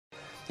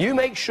You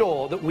make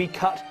sure that we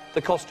cut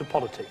the cost of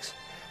politics,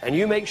 and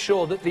you make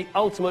sure that the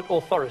ultimate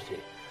authority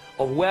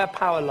of where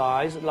power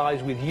lies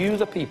with you,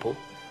 the people,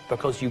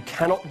 because you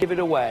cannot give it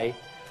away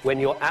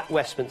when you're at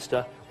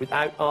Westminster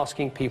without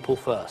asking people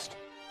first.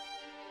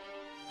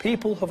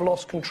 People have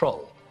lost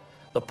control.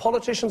 The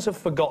politicians have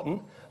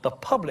forgotten. The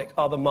public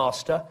are the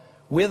master.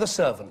 We're the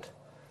servant.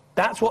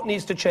 That's what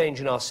needs to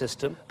change in our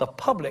system. The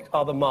public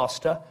are the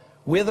master.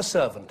 We're the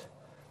servant.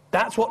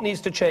 That's what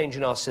needs to change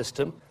in our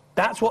system.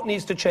 That's what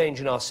needs to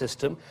change in our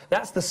system.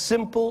 That's the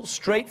simple,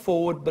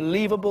 straightforward,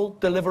 believable,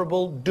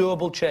 deliverable,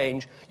 doable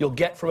change you'll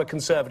get from a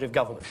Conservative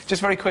government.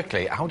 Just very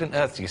quickly, how on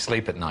earth do you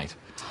sleep at night?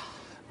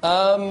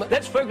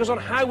 Let's focus on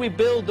how we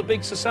build the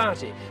big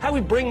society, how we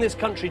bring this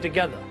country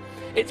together.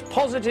 It's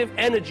positive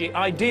energy,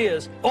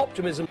 ideas,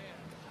 optimism.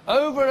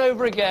 Over and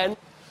over again,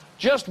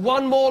 just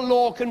one more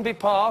law can be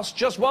passed,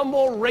 just one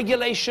more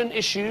regulation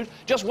issued,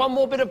 just one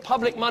more bit of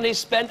public money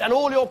spent, and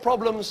all your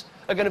problems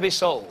are going to be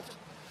solved.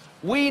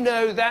 We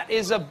know that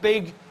is a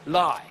big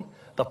lie.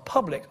 The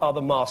public are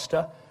the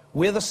master,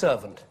 we're the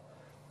servant.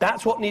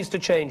 That's what needs to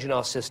change in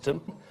our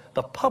system.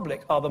 The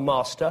public are the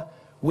master,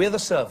 we're the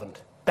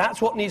servant.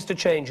 That's what needs to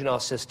change in our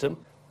system.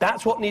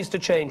 That's what needs to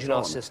change in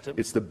our system.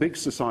 It's the big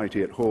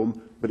society at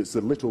home, but it's the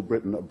little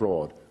Britain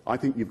abroad. I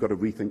think you've got to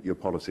rethink your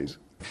policies.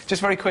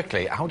 Just very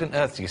quickly, how on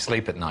earth do you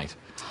sleep at night?